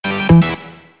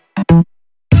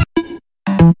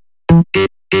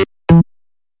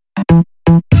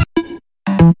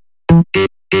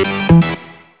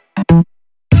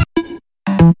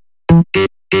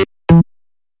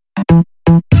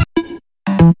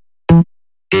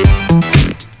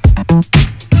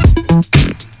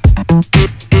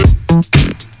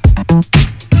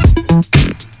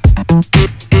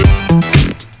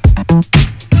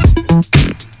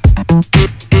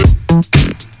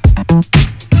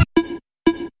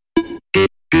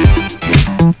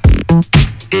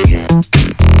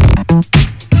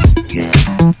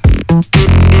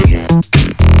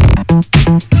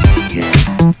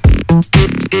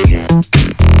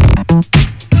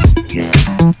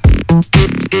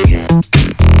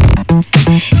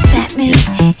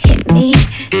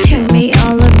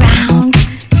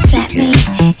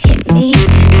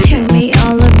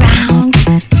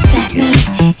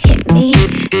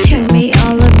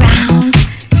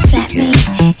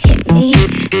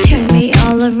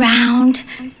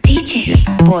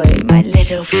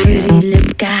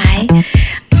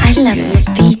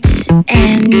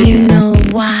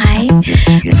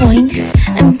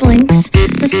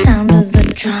sound of the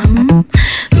drum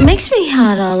makes me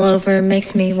hot all over,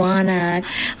 makes me wanna.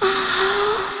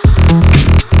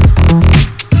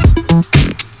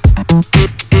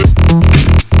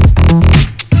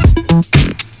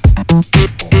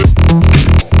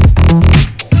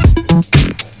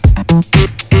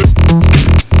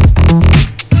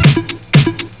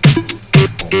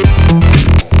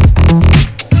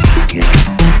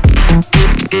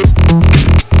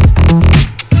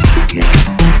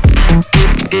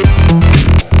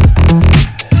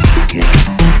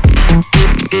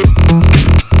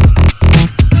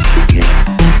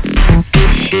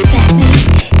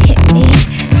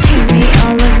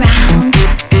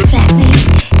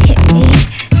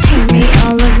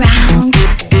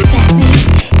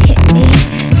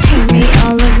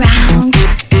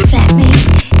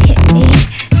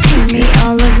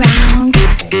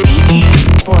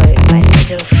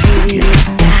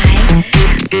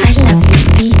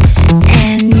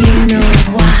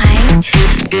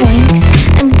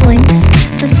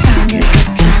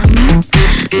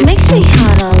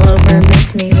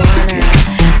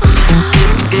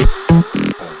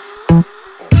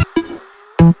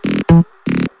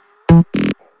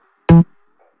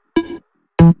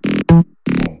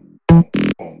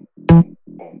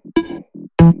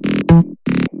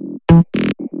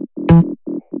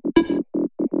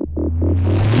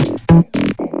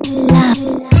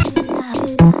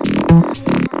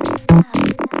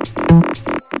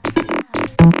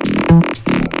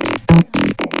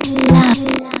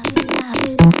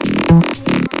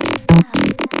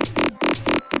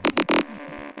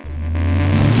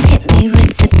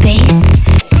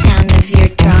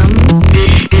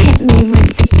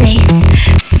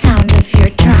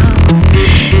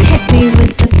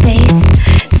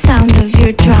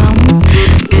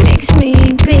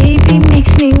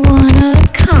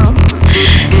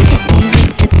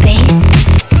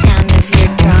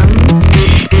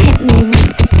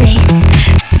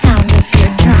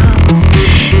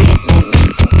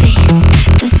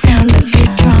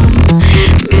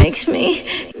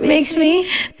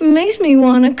 Makes me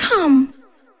wanna come.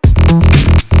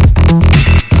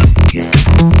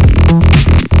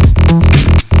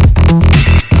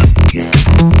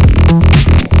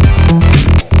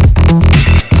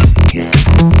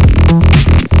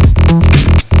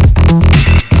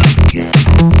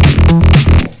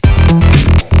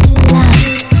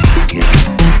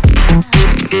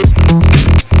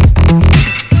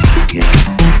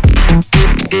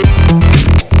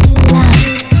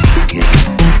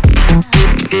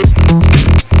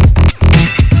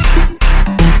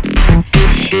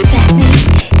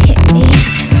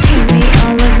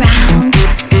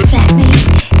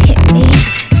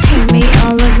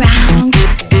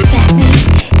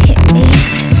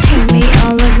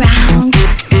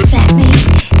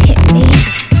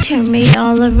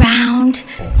 All around,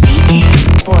 DJ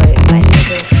boy, my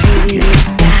little fruity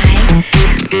guy.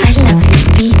 I love your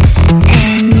beats,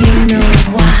 and you know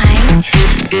why.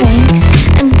 Blinks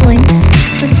and blinks,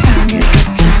 the sound of the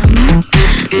drum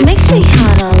makes me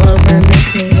hot all over,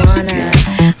 makes me wanna.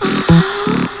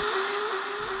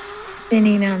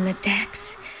 Spinning on the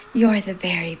decks, you're the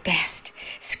very best.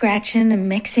 Scratching and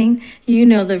mixing, you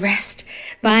know the rest.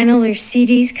 Vinyl or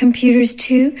CDs, computers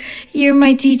too. You're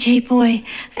my DJ boy,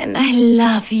 and I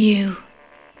love you.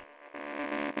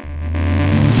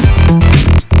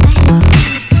 I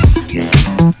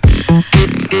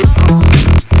love you.